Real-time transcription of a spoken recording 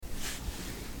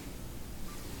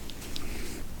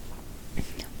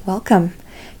Welcome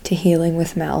to Healing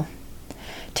with Mel.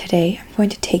 Today I'm going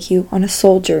to take you on a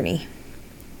soul journey.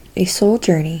 A soul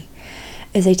journey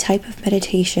is a type of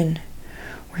meditation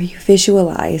where you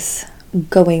visualize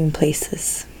going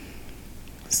places.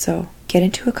 So get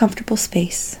into a comfortable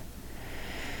space,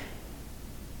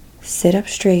 sit up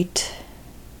straight,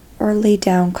 or lay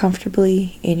down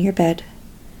comfortably in your bed.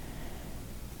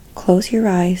 Close your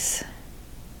eyes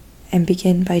and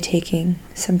begin by taking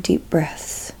some deep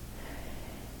breaths.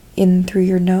 In through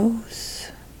your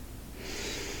nose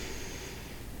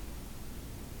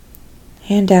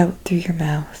and out through your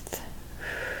mouth.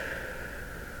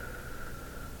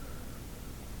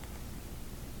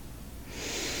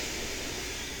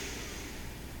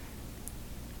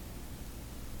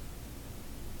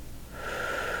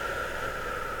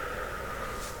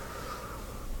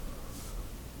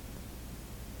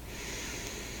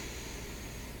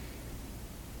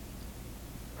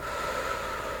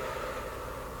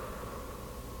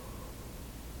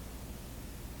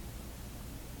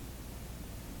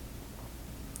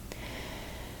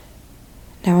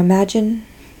 Now imagine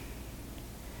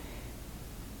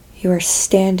you are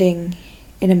standing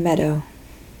in a meadow.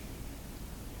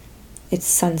 It's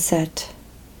sunset,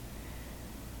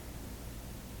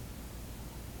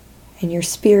 and your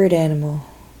spirit animal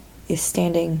is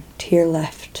standing to your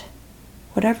left.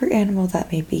 Whatever animal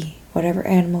that may be, whatever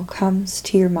animal comes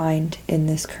to your mind in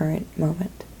this current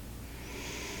moment.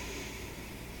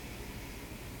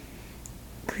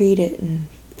 Greet it and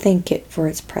thank it for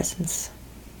its presence.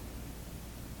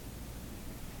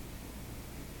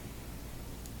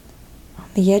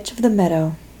 On the edge of the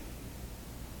meadow,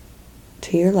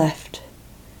 to your left,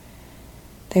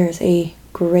 there is a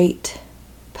great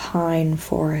pine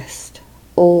forest,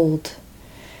 old,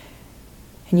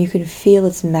 and you can feel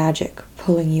its magic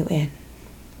pulling you in.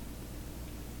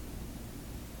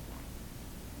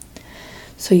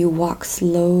 So you walk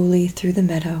slowly through the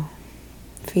meadow,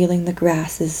 feeling the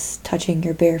grasses touching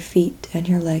your bare feet and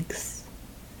your legs.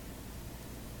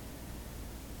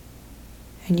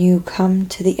 And you come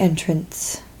to the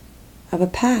entrance of a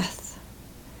path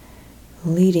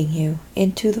leading you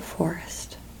into the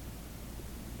forest.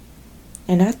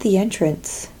 And at the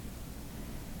entrance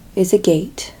is a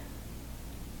gate.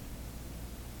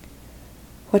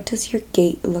 What does your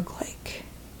gate look like?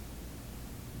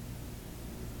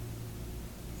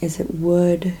 Is it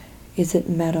wood? Is it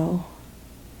metal?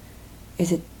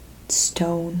 Is it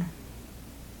stone?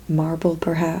 Marble,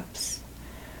 perhaps?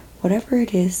 Whatever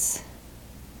it is.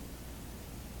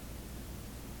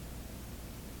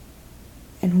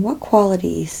 And what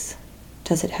qualities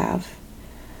does it have?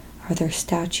 Are there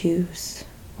statues?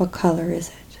 What color is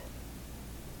it?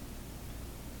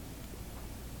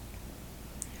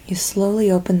 You slowly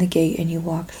open the gate and you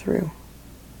walk through.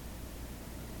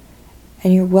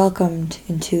 And you're welcomed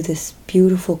into this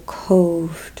beautiful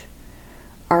coved,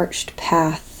 arched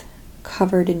path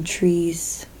covered in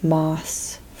trees,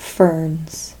 moss,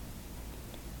 ferns.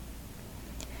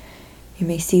 You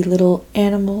may see little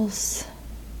animals,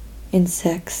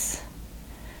 insects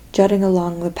jutting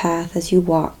along the path as you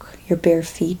walk your bare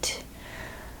feet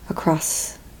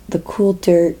across the cool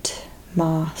dirt,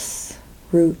 moss,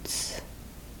 roots.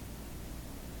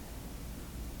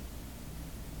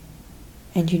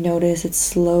 And you notice it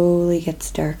slowly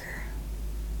gets darker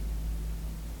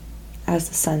as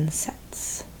the sun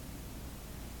sets.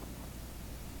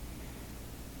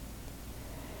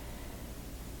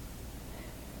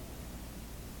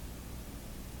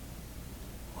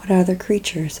 What other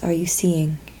creatures are you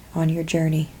seeing on your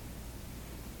journey?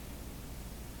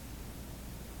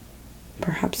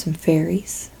 Perhaps some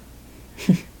fairies?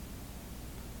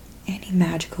 Any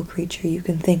magical creature you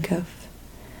can think of.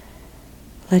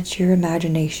 Let your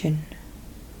imagination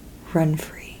run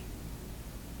free.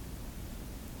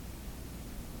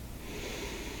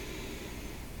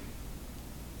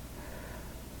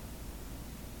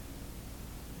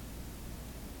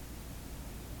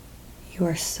 You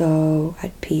are so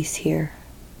at peace here.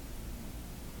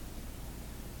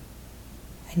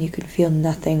 And you can feel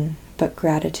nothing but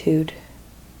gratitude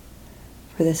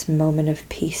for this moment of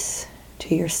peace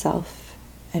to yourself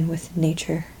and with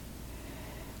nature,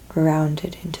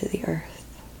 grounded into the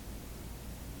earth.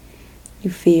 You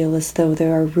feel as though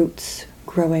there are roots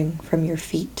growing from your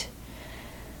feet,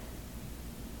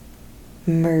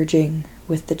 merging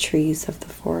with the trees of the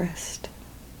forest.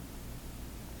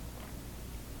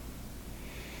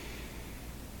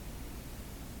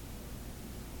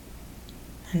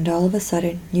 And all of a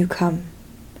sudden, you come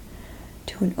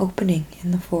to an opening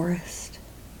in the forest.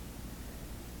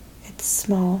 It's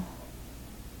small,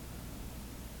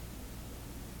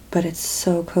 but it's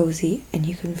so cozy and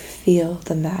you can feel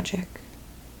the magic.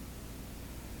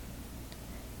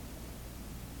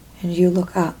 And you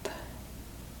look up,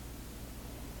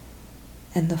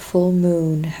 and the full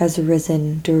moon has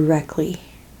risen directly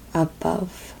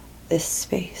above this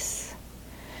space,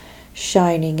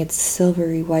 shining its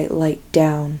silvery white light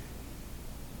down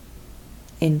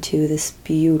into this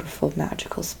beautiful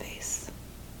magical space.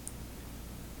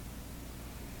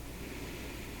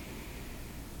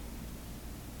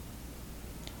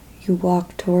 You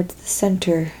walk towards the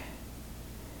center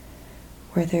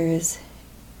where there is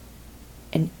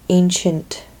an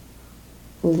ancient,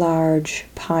 large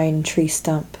pine tree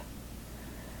stump,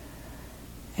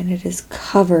 and it is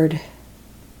covered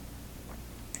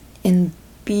in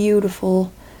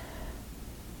beautiful,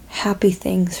 happy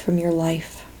things from your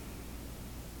life.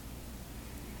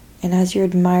 And as you're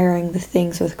admiring the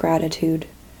things with gratitude,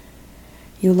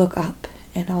 you look up,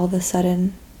 and all of a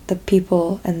sudden the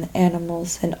people and the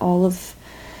animals and all of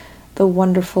the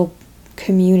wonderful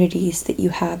communities that you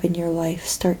have in your life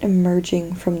start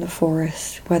emerging from the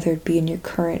forest, whether it be in your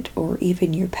current or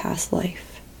even your past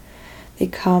life. They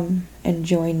come and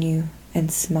join you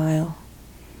and smile,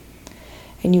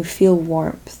 and you feel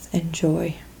warmth and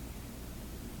joy.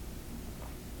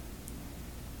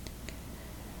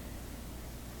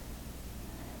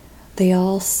 They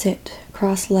all sit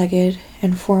cross-legged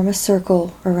and form a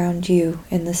circle around you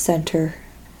in the center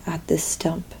at this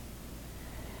stump.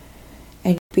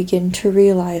 And you begin to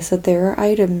realize that there are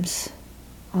items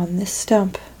on this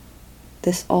stump,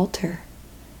 this altar,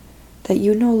 that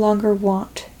you no longer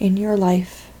want in your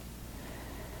life.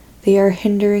 They are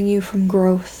hindering you from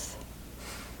growth,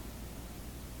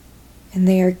 and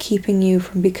they are keeping you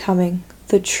from becoming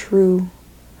the true,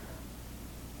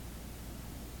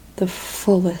 the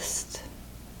fullest,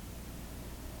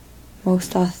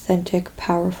 most authentic,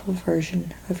 powerful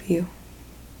version of you.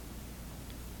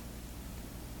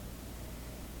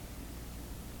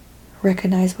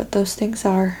 Recognize what those things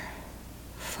are.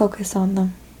 Focus on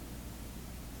them.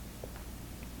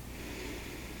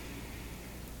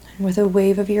 And with a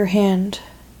wave of your hand,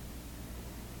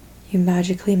 you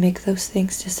magically make those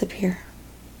things disappear.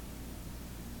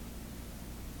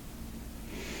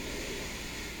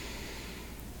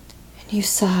 And you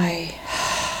sigh,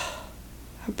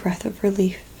 a breath of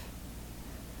relief.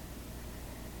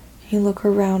 You look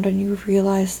around and you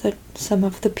realize that some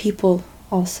of the people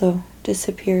also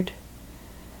disappeared.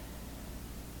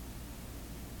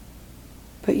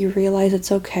 But you realize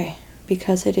it's okay,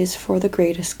 because it is for the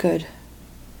greatest good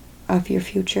of your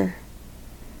future.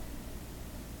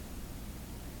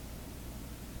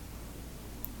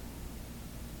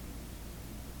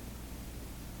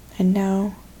 And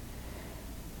now,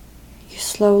 you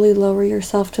slowly lower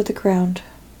yourself to the ground.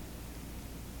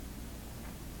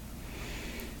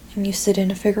 And you sit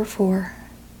in a figure 4,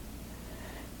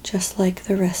 just like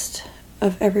the rest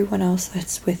of everyone else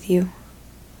that's with you.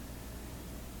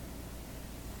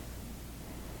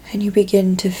 And you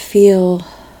begin to feel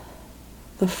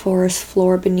the forest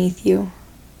floor beneath you.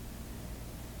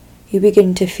 You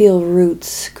begin to feel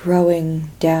roots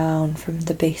growing down from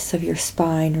the base of your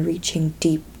spine, reaching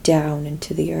deep down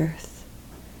into the earth.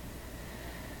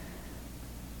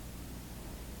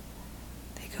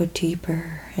 They go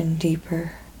deeper and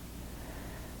deeper.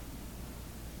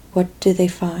 What do they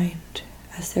find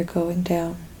as they're going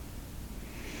down?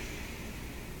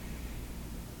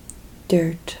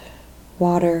 Dirt,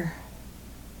 water,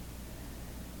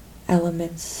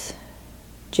 elements,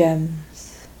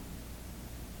 gems,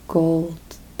 gold,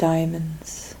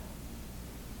 diamonds,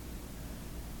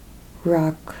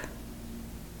 rock.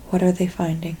 What are they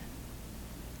finding?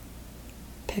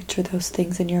 Picture those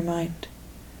things in your mind.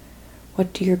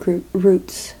 What do your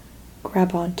roots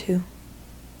grab onto?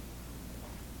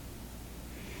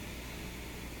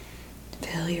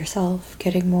 Feel yourself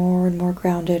getting more and more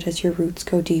grounded as your roots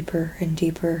go deeper and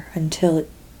deeper until it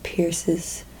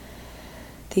pierces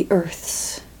the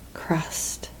earth's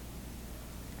crust.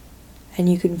 And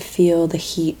you can feel the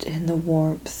heat and the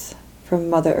warmth from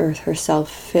Mother Earth herself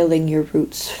filling your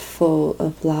roots full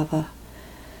of lava.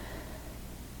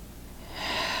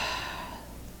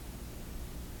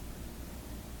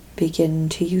 Begin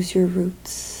to use your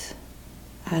roots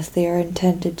as they are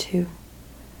intended to,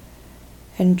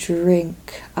 and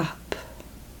drink up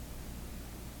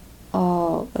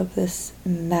all of this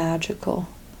magical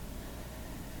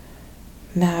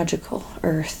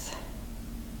earth.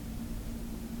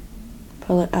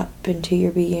 Pull it up into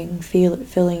your being. Feel it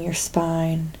filling your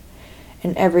spine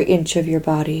and every inch of your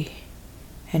body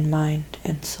and mind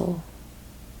and soul.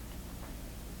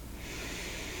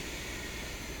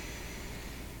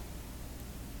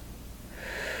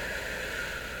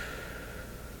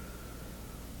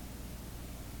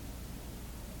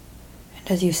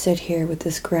 And as you sit here with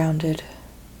this grounded,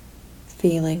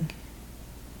 feeling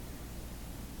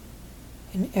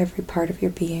in every part of your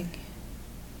being.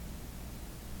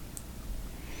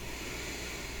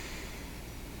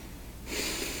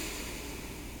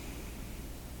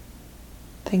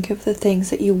 Think of the things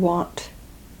that you want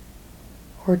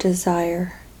or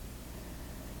desire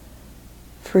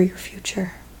for your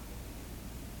future.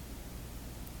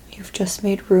 You've just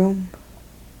made room.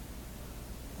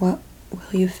 What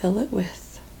will you fill it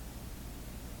with?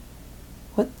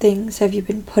 What things have you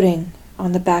been putting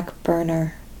on the back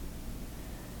burner?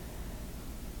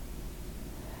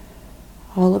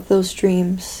 All of those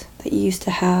dreams that you used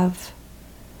to have,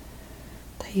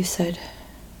 that you said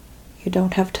you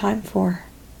don't have time for.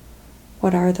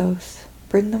 What are those?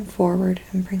 Bring them forward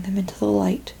and bring them into the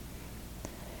light.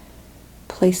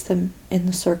 Place them in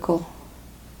the circle.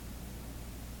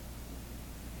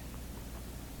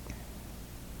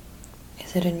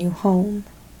 Is it a new home?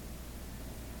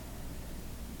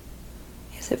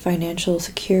 Is it financial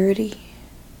security?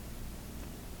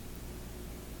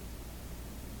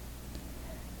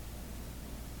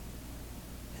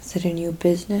 Is it a new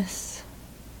business?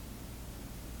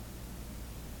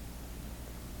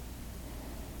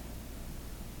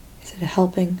 Is it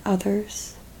helping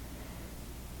others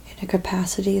in a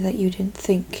capacity that you didn't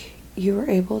think you were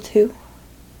able to?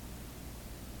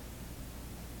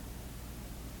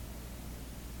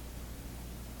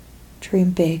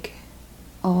 Dream big.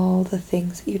 All the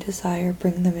things that you desire,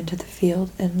 bring them into the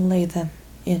field and lay them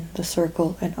in the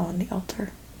circle and on the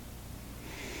altar.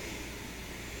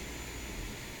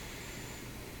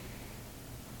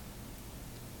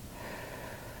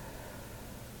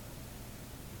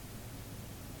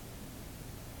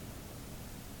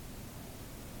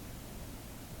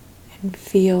 And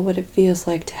feel what it feels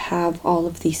like to have all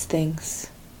of these things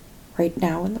right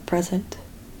now in the present.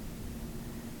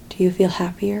 Do you feel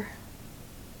happier?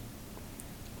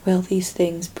 Will these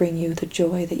things bring you the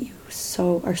joy that you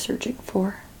so are searching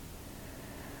for?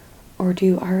 Or do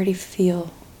you already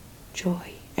feel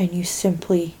joy and you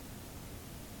simply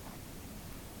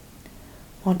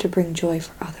want to bring joy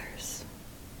for others?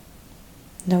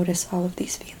 Notice all of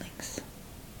these feelings.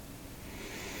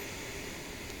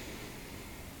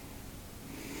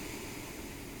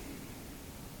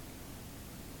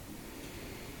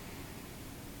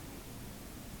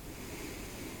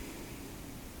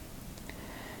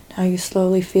 Now you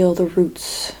slowly feel the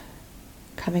roots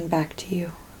coming back to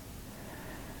you.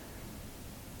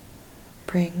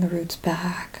 Bring the roots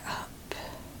back up.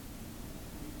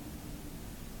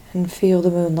 And feel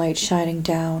the moonlight shining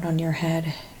down on your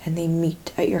head, and they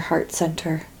meet at your heart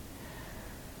center.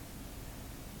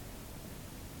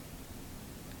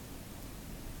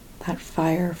 That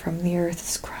fire from the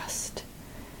earth's crust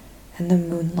and the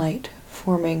moonlight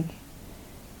forming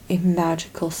a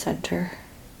magical center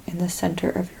in the center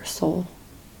of your soul,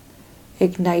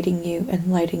 igniting you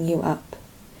and lighting you up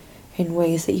in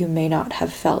ways that you may not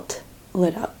have felt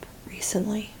lit up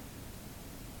recently.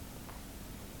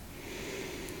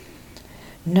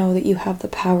 Know that you have the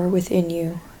power within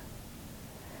you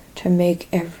to make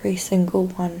every single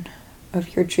one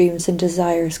of your dreams and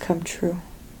desires come true.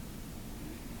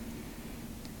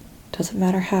 Doesn't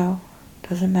matter how,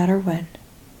 doesn't matter when.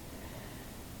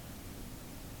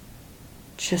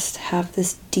 Just have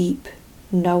this deep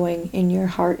knowing in your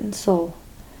heart and soul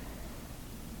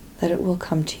that it will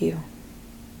come to you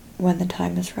when the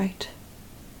time is right.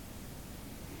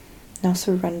 Now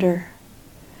surrender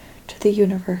to the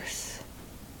universe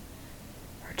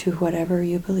or to whatever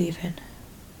you believe in,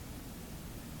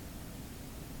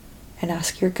 and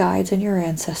ask your guides and your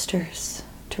ancestors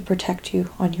to protect you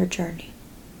on your journey.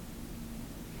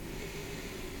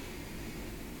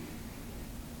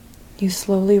 You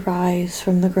slowly rise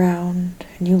from the ground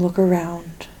and you look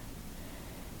around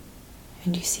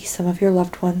and you see some of your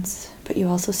loved ones, but you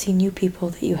also see new people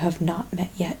that you have not met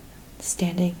yet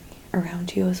standing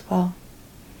around you as well.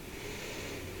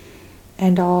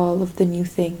 And all of the new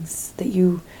things that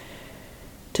you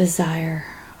desire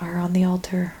are on the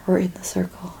altar or in the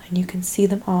circle, and you can see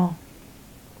them all.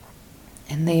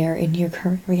 And they are in your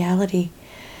current reality,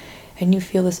 and you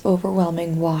feel this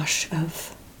overwhelming wash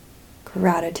of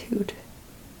gratitude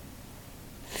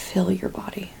fill your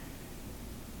body,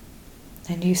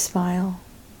 and you smile,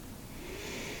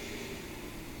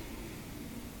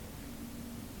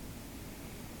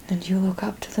 and you look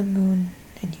up to the moon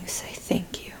and you say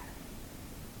thank you.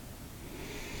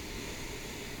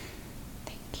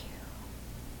 Thank you.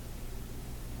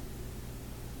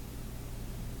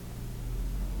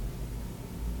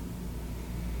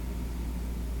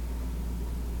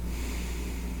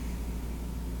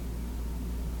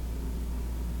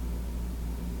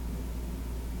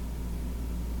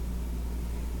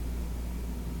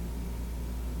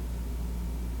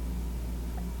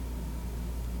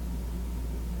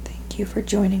 Thank you for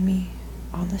joining me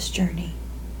on this journey.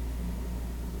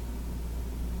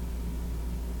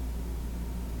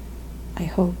 I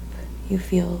hope you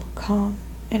feel calm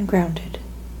and grounded,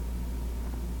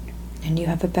 and you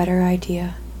have a better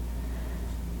idea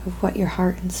of what your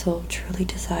heart and soul truly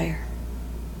desire.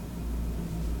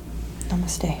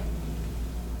 Namaste.